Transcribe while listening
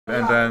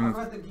And then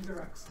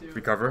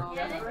recover.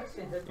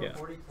 Yeah.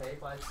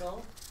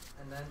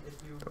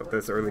 But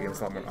this early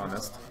game's a lot more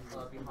honest.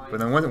 But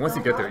then once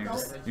you get there,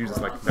 you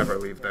just like never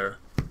leave there.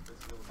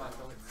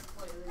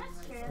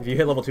 If you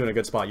hit level 2 in a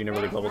good spot, you never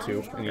leave level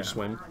 2, and you just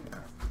win. Yeah.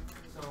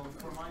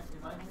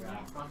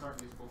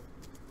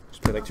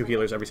 Just play like 2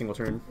 healers every single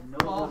turn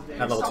at level 2.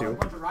 That's true.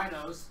 The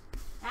rhinos.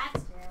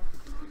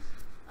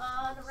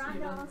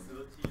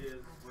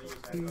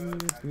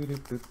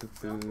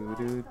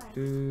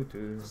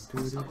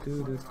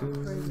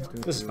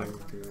 This is fine.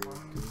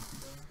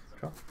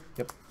 Draw?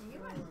 Yep.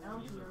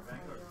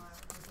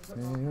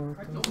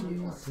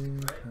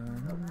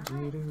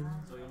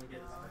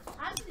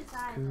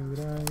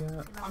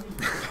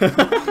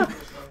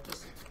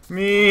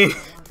 Me.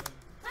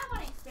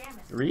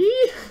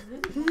 Three?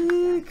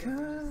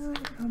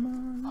 Come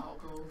on.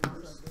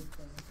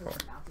 Four.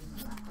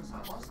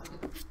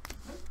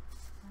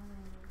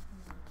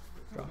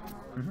 Draw.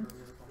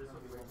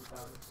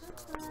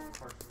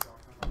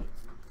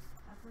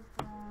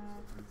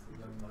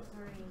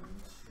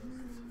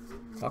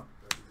 Clock.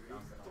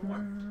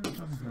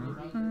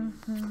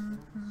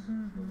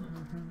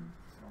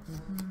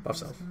 Buff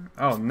self.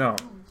 Oh no.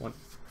 1.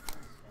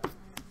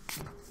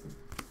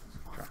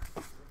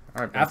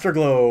 Alright,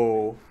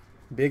 Afterglow.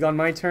 Big on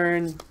my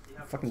turn.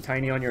 Fucking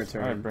tiny on your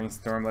turn. Alright,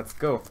 brainstorm, let's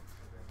go.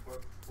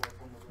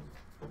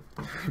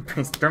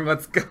 Brainstorm,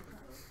 let's go.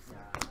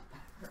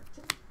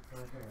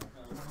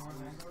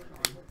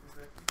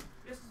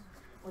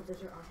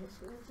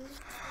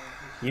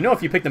 You know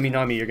if you pick the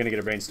Minami, you're gonna get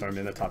a brainstorm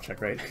in the top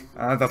check, right?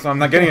 That's why I'm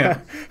not getting it.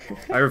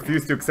 I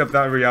refuse to accept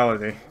that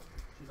reality.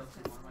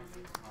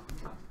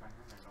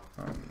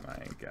 Oh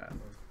my god.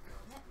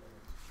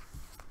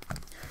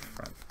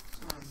 Front.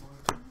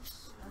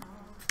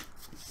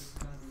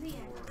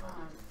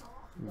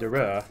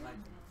 Dura.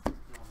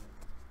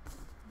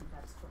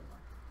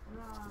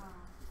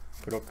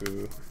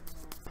 Kuroku.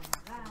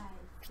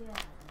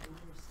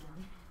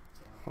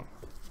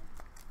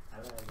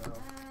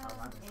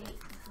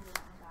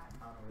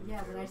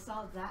 Yeah, when I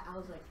saw that, I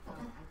was like, oh, I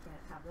can't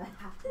have that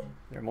happen.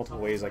 There are multiple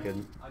ways I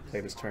could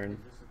play this turn.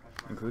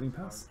 Including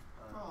pass?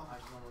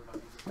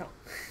 No.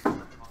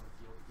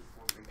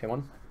 Pay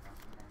 1.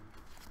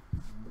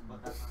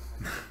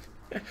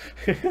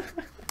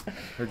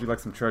 Heard you like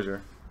some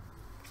treasure.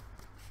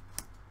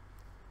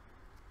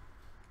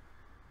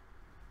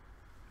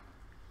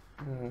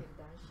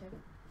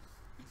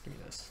 Give me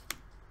this.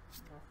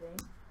 Nothing.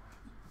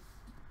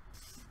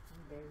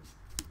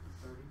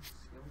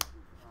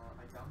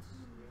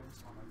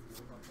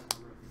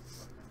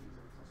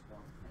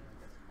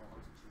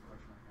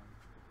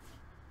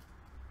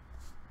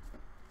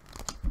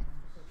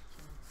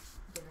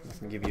 Not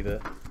gonna give you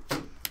the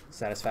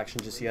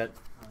satisfaction just yet.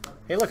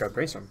 Hey, look, our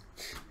brainstorm.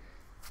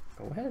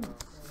 Go ahead.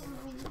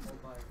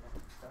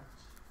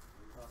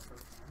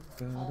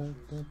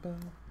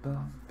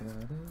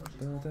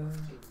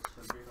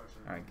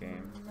 Alright,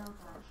 game.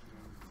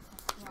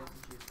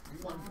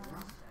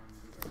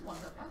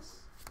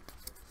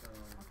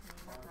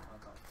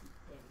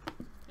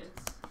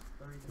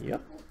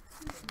 Yep.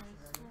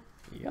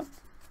 Yep.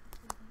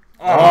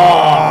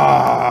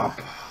 Oh!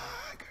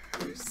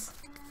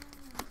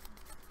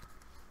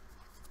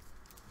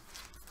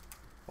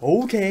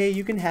 Okay,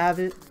 you can have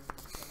it.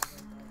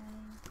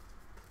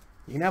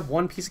 You can have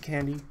 1 piece of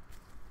candy.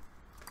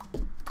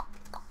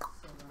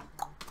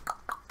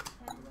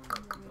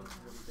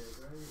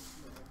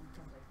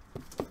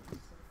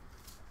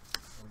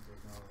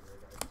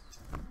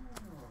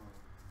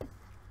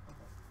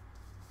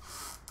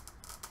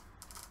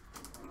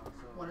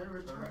 Whatever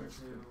it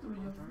charges, 3 of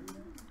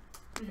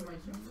my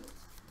units.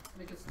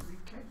 Make it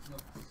 3K. No,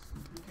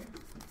 3K.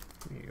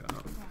 There you go.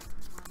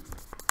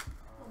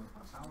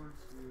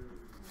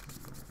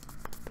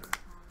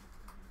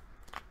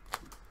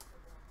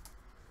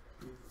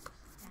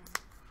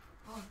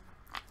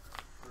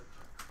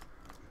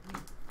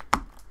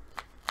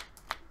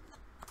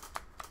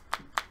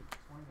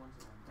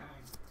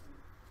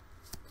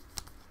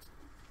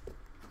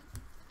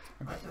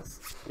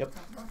 Yep.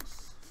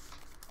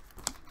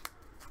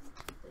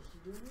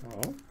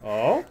 Oh.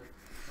 Oh.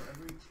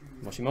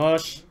 Moshi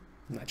mosh.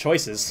 Not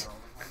choices.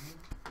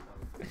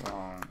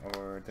 Wrong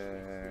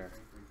order.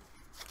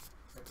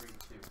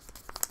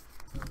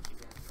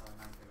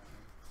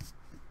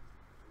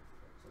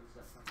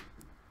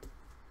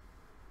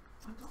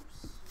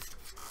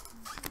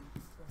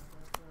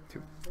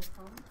 Two.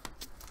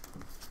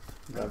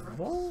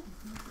 Double.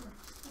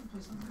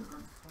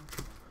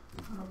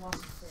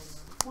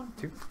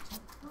 2.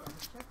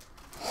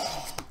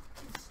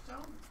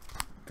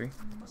 3.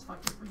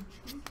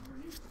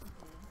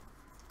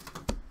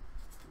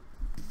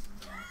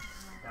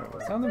 Oh,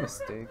 was that a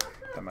mistake?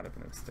 That might have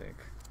been a mistake.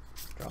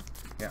 Drop.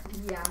 Yeah.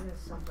 Yeah, I'm gonna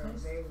suffer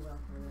very well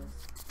for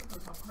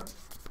this.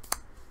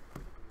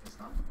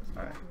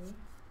 Alright.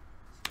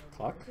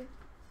 Clock.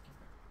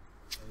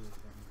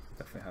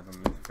 Definitely have a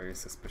very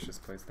suspicious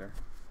place there.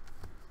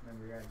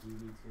 Remember you're at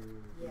GB2.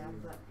 Yeah,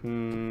 but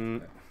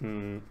Do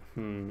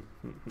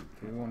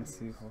we want to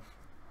see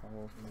how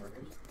far I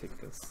can take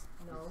this.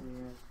 No.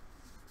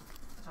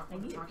 Attack I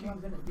one need attacking. what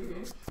I'm gonna do.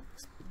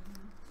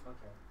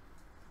 Okay.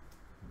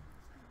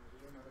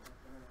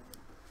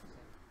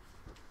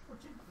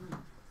 14.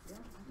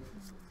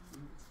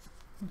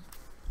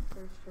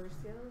 First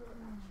skill,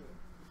 actually.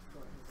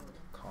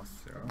 Cost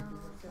 0.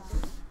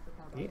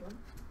 Yeah.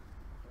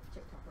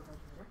 Check top of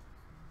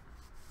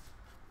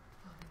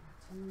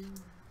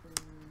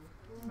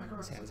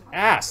This hand's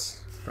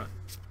ass. Front.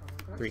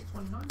 3.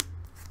 29.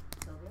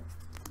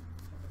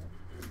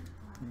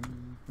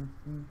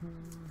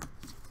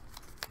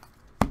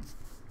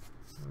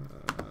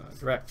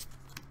 Direct.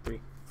 3.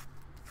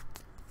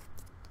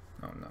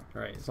 Oh no.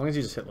 Alright, as long as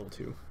you just hit level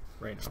 2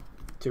 right now.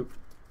 2.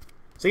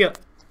 See ya!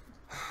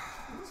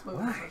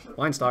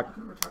 Line stock. I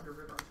could retire your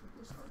radar to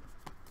this card.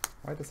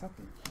 Why did this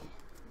happen?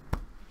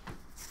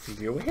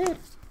 Go ahead.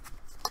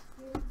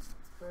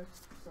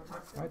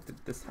 Why did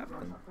this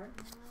happen?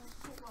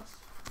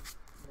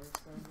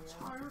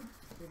 Retire.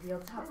 Reveal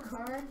top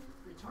card.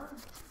 Retire.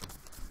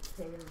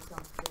 Say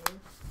something.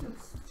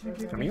 It's 2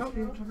 gauges. Coming out.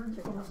 Underneath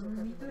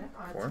it.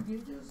 I have 4. 2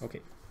 gauges.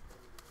 Okay.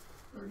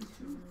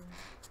 32.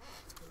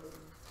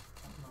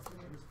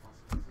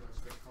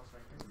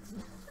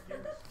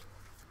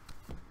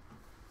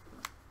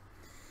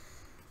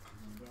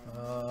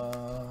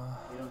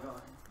 You don't go.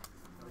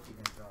 But you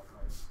can draw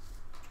cards.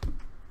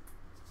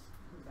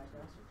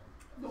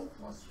 No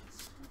plus.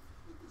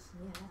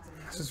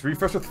 Just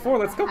refresh with 4,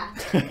 let's go!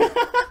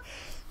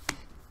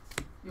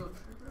 Yo,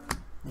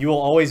 You will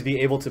always be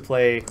able to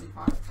play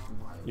 35.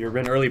 your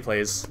Rin early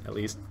plays, at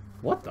least.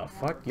 What the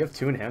fuck? You have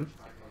 2 in hand?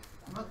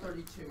 I'm at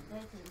 32.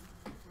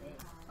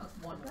 That's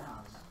 1 pass.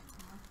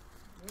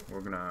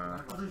 We're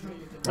gonna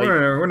Like-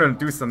 we're gonna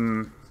do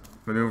some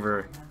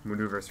maneuver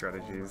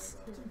strategies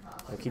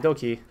Okie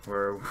dokie.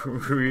 where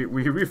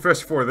we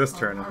refresh 4 this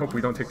turn and hope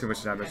we don't take too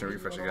much damage and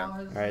refresh again.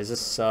 Alright, is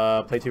this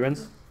play 2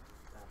 Rins?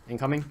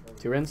 Incoming?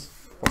 2 Rins?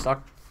 4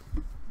 stock?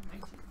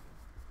 19.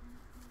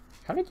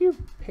 How did you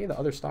pay the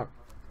other stock?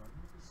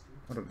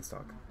 What are the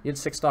stock? You had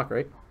 6 stock,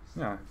 right?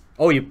 Yeah,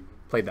 Oh, you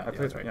played that. I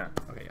played that's right. yeah.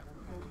 Okay, yeah.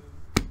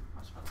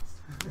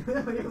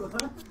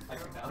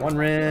 1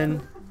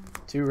 Rin,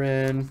 2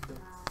 Rin.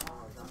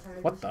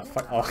 What the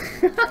fuck? Oh.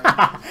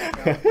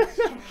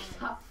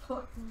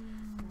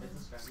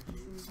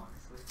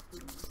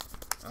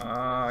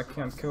 I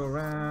can't kill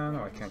Ran.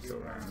 Oh, I can't kill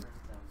Ran.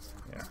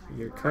 Yeah.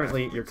 You're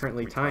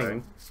currently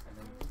tying.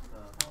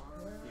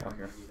 Oh,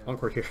 here.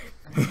 Encore here.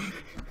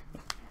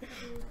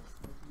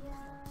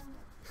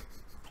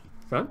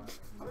 Front?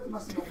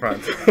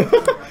 Front.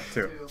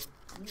 2.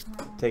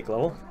 Take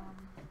level. His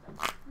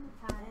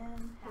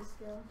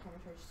skill. Counter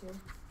charge 2.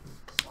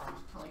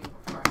 Telling you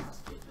before I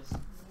ask gauges.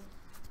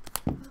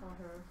 Call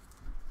her.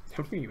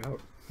 How many are you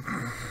out?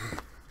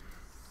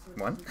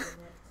 1?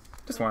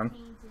 Just 1.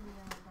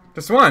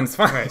 Just 1, it's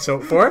fine. Alright, so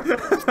 4?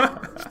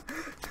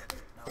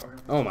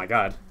 Oh my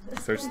god.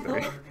 Search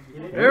 3.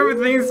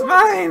 Everything's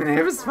fine!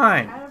 Everything's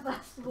fine! Out of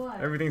last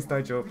one. Everything's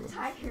Daijobu.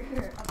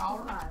 Tiger. Power.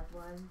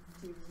 1,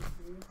 2,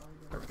 3.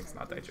 Everything's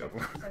not Daijobu.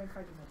 7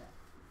 cards in my deck.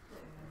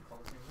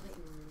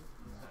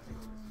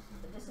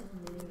 This is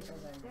mini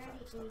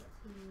or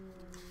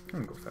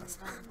I'm gonna go fast.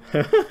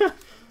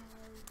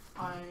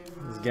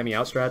 Get me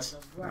out strats.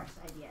 worst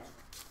idea.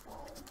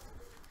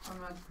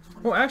 I'm at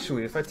Well,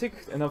 actually, if I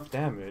take enough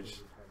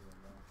damage,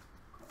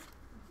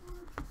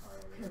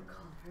 Could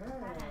call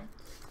her.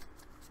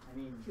 I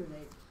mean, Too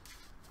late.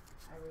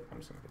 I'm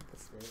just gonna get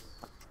this. this.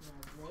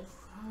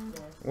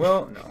 This.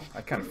 Well, no,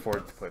 I can't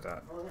afford to play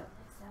that. Oh, yeah.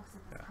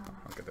 Yeah,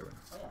 I'll get the win.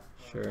 Oh,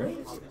 yeah. Sure.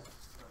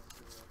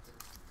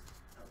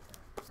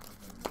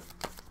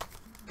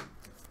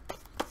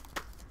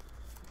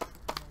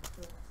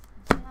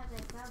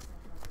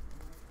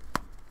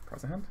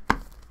 Cards in hand?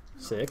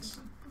 6.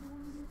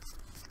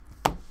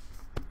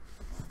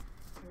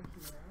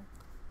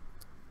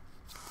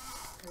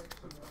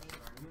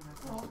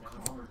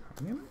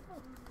 Yeah.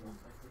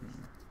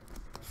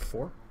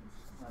 4.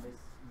 Now this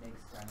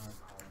makes dynamic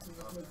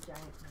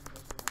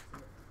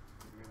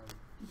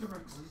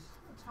different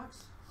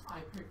attacks. I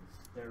pick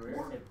They're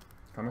rare.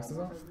 Promise is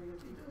off?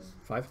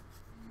 5.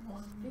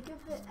 1, Think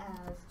of it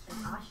as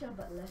an Asha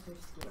but lesser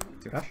skill.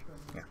 2 hash?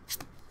 Yeah.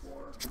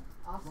 4.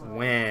 Also, Wah.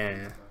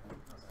 Alright,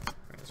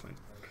 that's fine.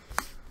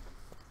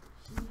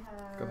 she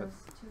has Go ahead.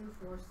 2,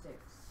 4, 6.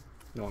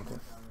 No encore.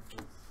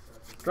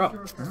 Drop.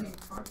 You're paying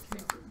 5k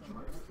for each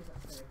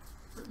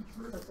So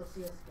root. she'll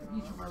see a skill.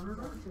 Each of my root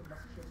 2 cards.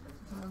 messages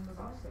for And then the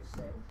box. 6,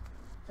 6.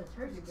 So it's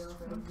her skill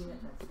for any unit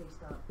that's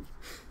faced up.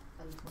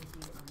 At least one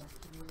unit on that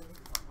unit.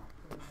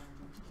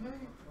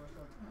 Okay.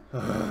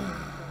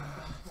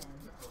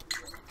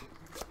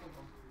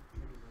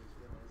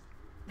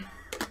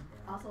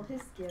 Also,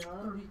 his skill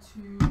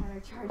 32. counter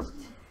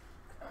charged.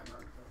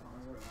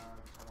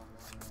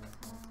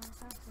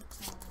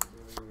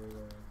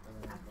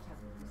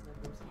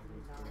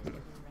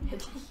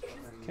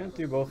 Can't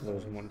do both of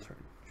those in one turn.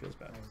 Feels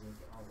bad.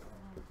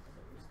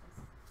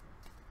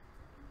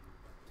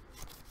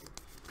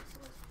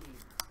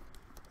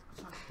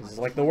 This is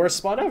like the worst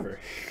spot ever.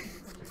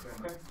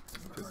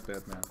 Just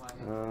dead man.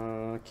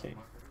 Okay.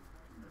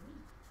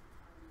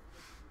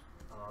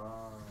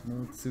 Oh.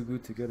 No, it's too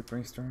good to get a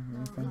brainstorm or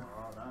anything.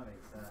 Oh, that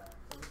makes sense.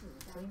 So this is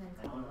 29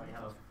 I don't really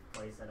have a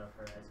play set up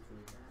for SP.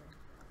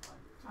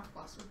 Top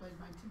blaster blade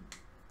 19.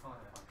 I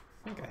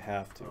think I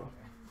have to.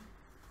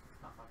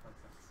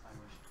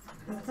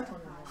 That's 21.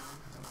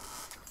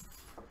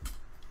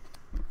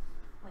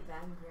 Like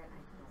that, I'm great. I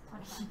don't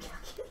want to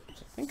I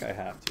think I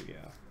have to,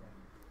 yeah.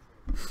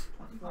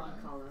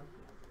 25. color.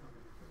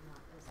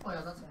 Oh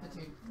yeah, that's a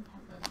pity.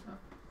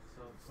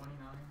 So 29,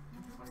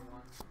 21, and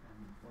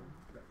 4.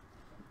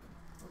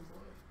 Oh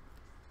boy.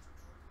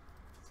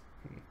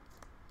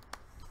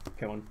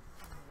 Okay, one.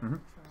 Mm-hmm.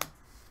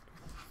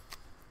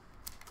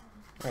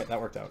 Alright,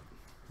 that worked out.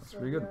 That's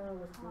pretty good. Oh.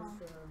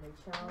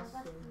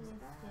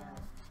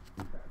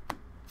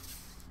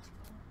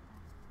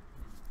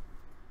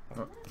 I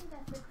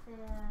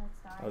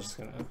was just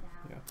gonna,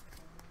 yeah.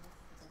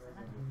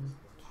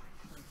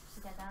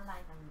 Because I'm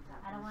like,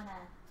 I don't want to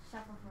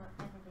shuffle for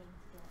everything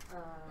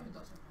together. It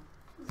doesn't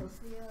matter.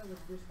 Sophia was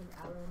just from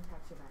Alan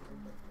Taxi Back.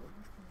 13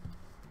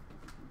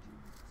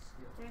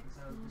 to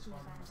 5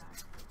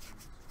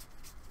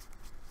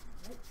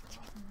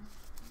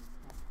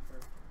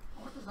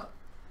 How much is that?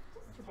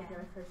 Triple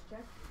drive first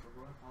check.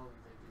 Royal Collins,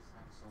 they just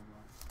have so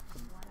much.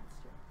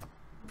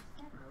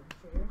 No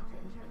trigger.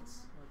 Second check.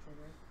 No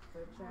trigger.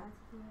 Third check.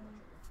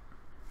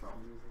 Draw.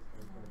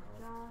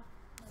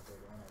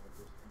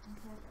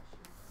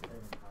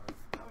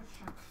 That was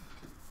shock.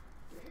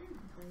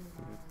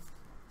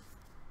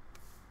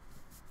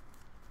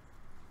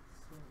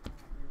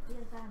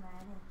 Feels better, I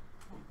didn't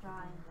like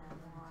drawing the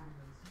more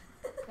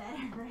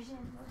better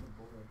version.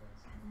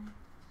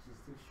 She's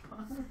too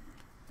strong.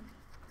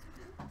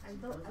 I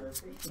don't. I mean, I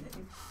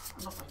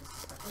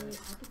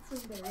could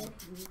see the red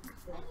beat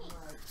the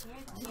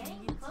You're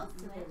getting close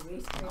to it.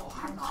 race No, rate I'm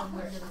and not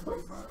somewhere there. in the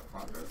woods.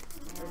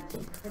 Yeah.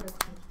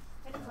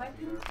 It is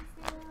working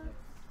still.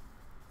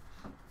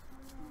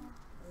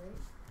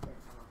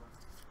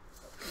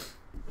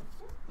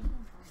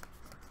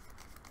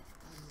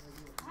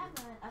 I have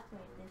an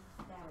upgrade this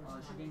that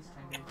She gains 10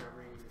 gain for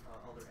every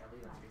elder alley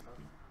that's face up.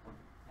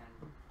 And,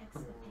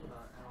 Excellent. and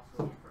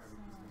also for every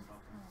piece of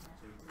offering,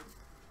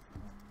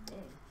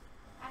 too.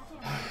 Actually,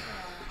 I'm going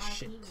for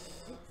Shit. RP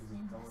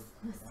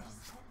with this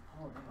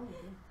Oh,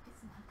 damn.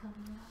 it's not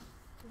coming out.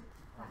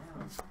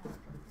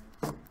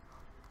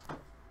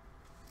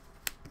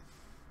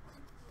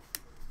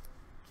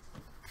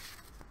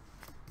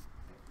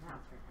 Now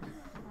turn.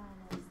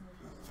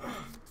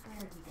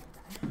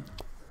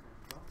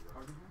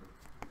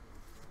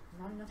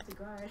 Not enough to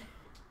guard.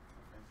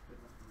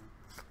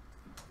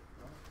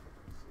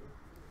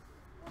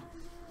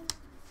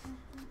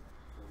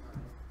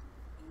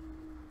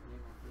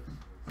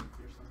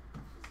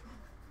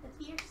 The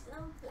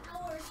fearsome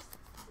flowers.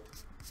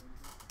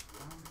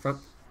 Front.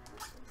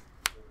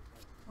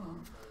 Oh,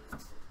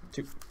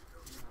 2.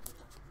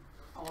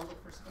 I'll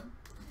look for a second.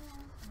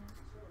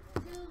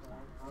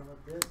 How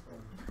about this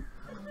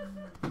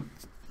one?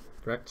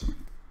 Correct.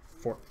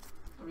 4.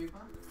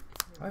 35.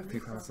 I have 3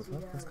 cards as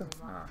well. Let's go.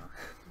 Ah.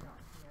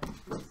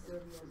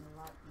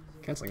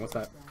 Canceling, what's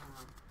that?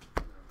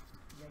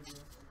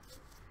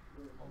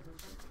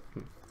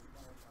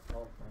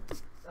 Oh,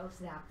 thanks. Oh,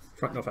 snaps.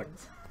 Front, no effect.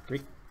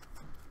 3.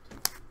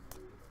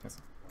 Yes.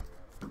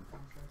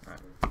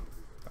 Alright.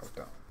 That worked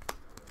out.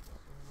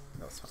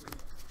 That was fun.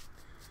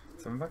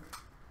 7 back?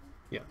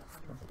 Yeah. Yeah,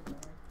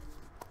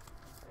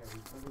 we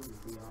totally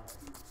VR.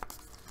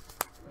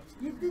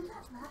 You did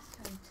that last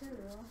time too.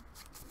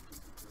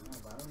 No,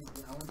 but I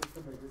want to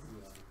put this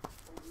VR.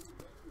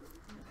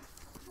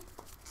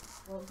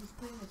 Well, he's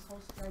putting his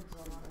whole strike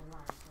zone on the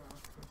line, so I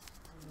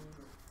mean,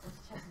 let's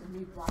check the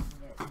me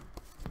blocking it. I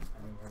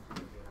mean, you have to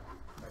do that.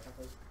 Back up,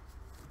 please.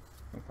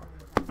 No problem.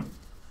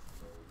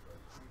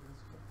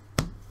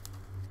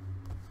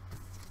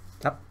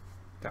 Tap.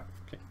 Tap.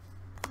 Okay.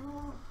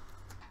 Oh.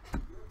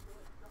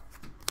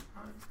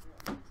 I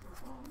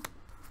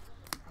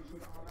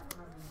did all that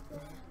running.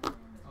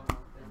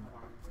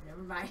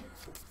 Never mind.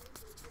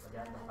 But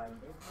yeah, the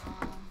 5K.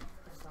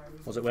 Sorry.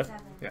 Was it with?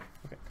 7. Yeah.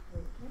 Okay.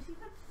 Wait, can I see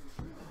that?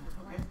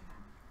 Okay.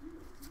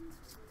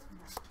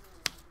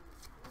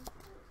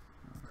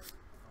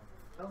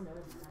 Oh, never mind.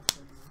 That's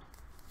so good.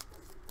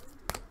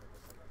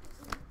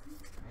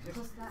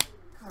 Because that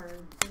card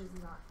is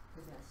not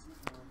the best.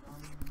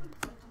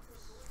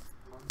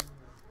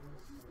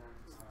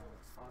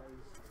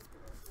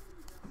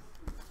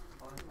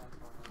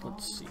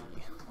 Let's see.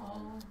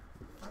 Oh.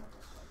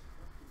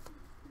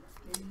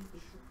 Maybe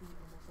it should be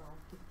almost all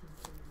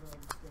 15k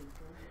roads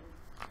later.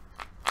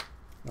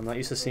 I'm not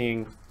used to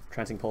seeing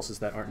trancing pulses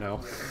that aren't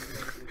no.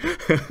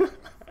 Yeah.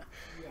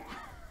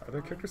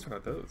 Other characters are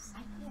not those. I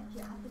can't. You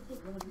have to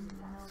take one of these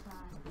last.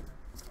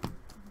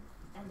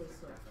 And they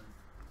switch.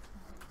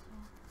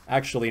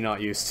 Actually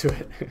not used to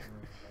it.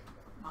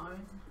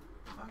 I'm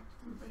back to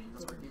repeating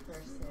the Take the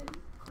first hit.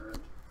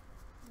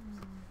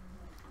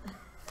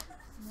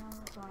 No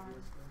bar.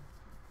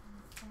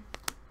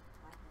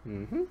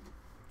 Mm-hmm.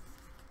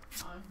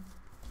 I'm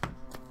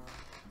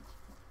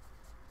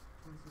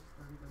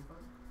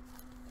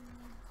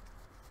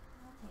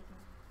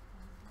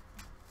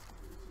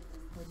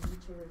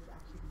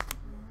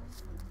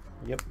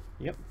Yep.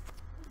 Yep.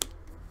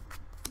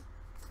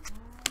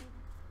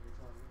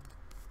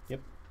 Yep.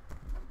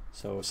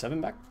 So 7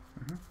 back.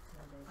 Mm-hmm.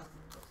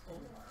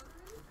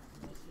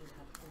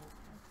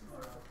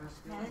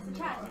 Yeah, there's a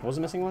triad. What was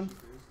the missing one?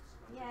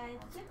 Yeah,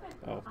 it's different.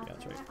 Oh, yeah,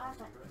 that's right.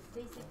 But it's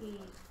basically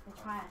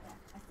the triad deck.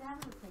 I still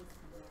haven't replaced it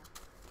yet.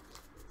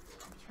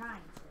 I'm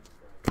trying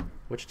to.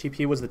 Which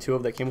TP was the 2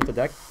 of that came with the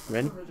deck?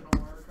 Rin? Original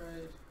art,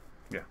 right?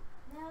 Yeah.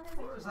 No, there's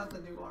Or is that the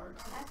new art?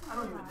 That's I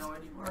don't the even new know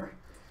art. anymore.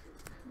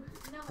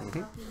 You know, the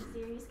Loki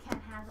series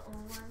can't have the old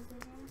ones in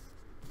it.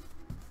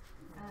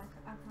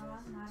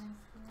 Across, not in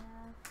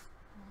scale.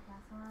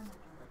 That's one.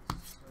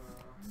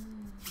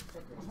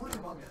 I'm wondering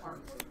about the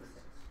art.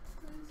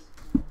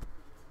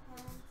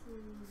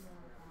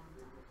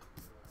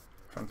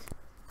 Front.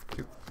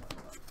 2.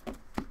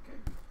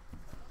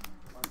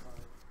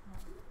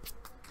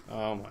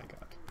 Oh my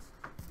god.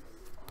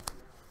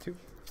 2.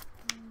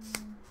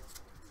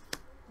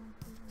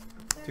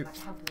 I 2. have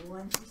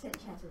 1%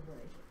 chance of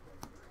winning.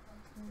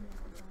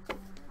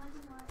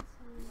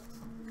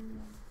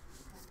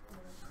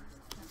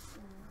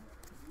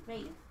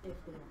 Rate it.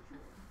 If they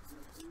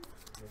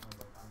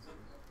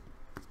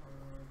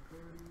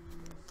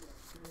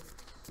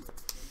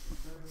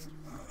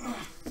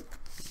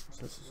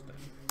So this is the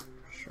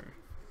sure.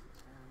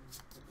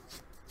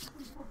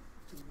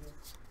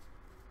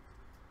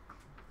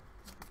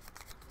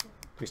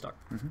 Three stock.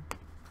 Mm-hmm.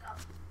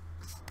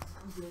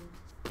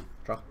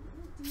 Draw.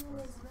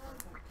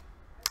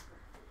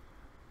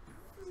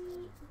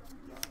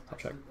 Top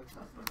check.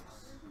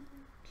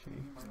 Okay.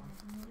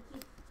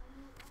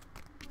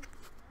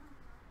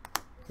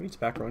 Who needs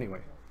back row anyway?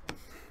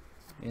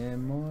 Yeah,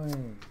 boy.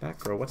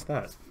 Back row, what's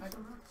that?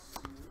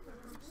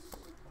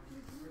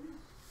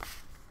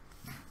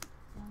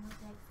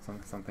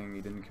 Something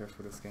you didn't care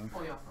for this game?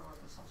 Oh yeah.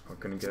 Or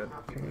couldn't get?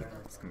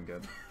 It's gonna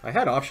get. I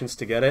had options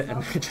to get it and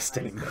I just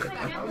didn't get it.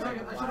 I was like,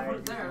 I should have put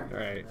it there.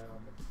 Alright.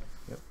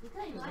 You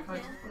could Like, want I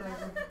to. just put it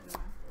there. It's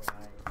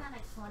not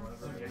like fun. I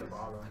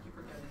keep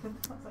forgetting.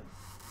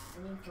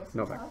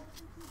 No back. I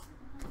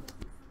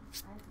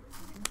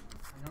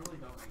normally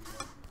don't like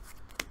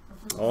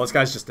this. Oh, this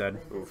guy's just dead.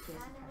 Oof. No.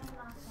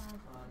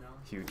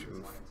 Huge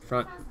oof.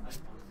 Front. I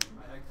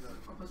like the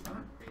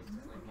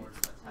basically more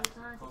just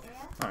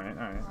Alright,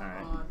 alright,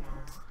 alright.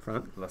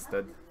 Front. Less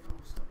dead.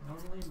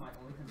 normally my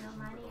only No condition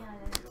money is or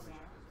there's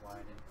why I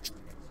didn't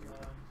really get zero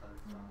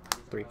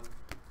because 3.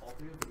 all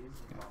 3 of these is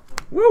awesome.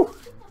 Woo!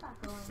 Think about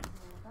going to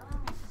go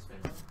on to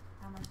see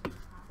how much it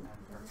costs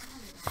because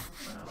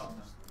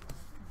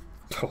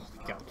it's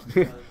Holy god.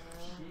 Because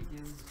she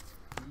gives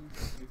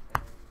these you pay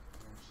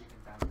and then she can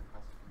bounce it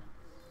also.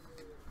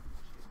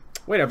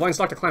 Wait, I blind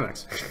stocked a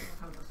climax. So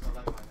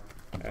that's my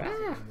guy.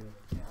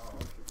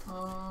 Ah.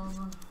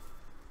 Um,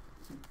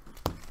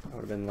 That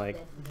would have been like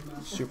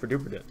super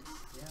duper it.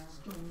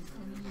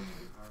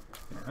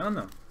 I don't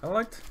know. I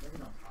liked.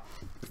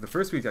 The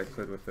first week I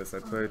played with this, I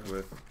played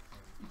with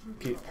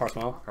Power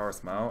smile. Power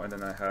Smile, and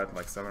then I had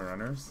like 7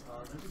 runners.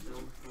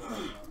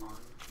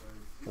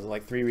 Was it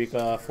like 3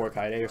 Rika, 4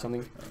 Kaide or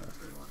something?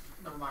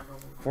 never mind.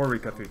 4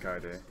 Rika, 3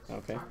 Kaide.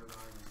 Okay.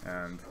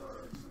 And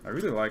I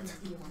really liked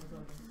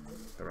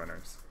the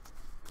runners.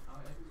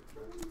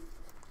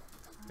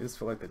 I just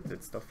feel like they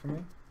did stuff for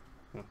me.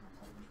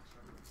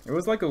 It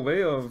was like a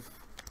way of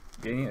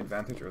gaining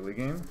advantage early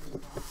game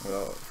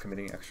without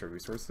committing extra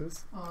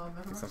resources.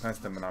 And sometimes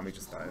the Manami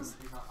just dies.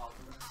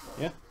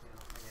 Yeah.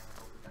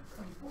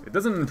 It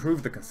doesn't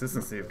improve the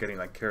consistency of getting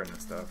like Karen and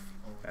stuff,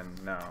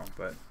 and now,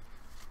 but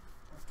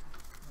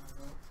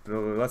the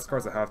less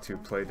cards I have to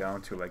play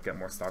down to like get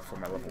more stock for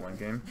my level 1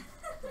 game,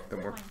 the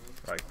more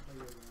like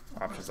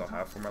options I'll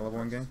have for my level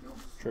 1 game.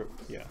 True.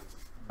 Yeah.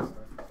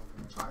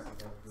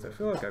 So I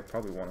feel like I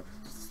probably want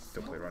to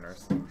still play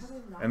runners.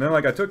 And then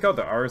like I took out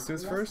the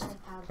Arisus first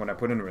when I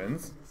put in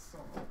Rins,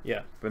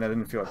 Yeah. but I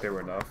didn't feel like they were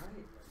enough.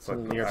 So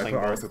So you're I put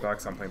playing both. Arisu back,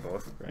 so I'm playing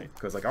both. Right.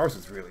 Because like Arisu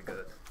is really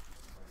good.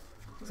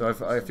 So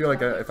if I feel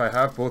like if I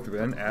have both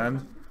Rin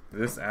and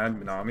this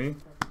and Minami,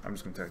 I'm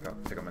just gonna take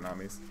out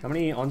Minami's. How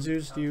many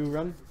Onzus do you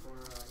run?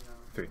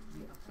 3.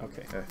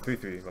 Okay. Yeah,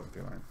 3/3 level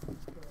 3 line.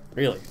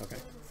 Really? Okay.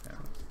 Yeah.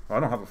 Well, I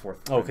don't have a 4th.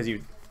 Oh, because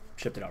you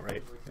shipped it out,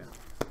 right? Yeah.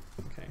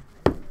 Okay.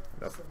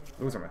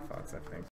 Those are my thoughts, I think.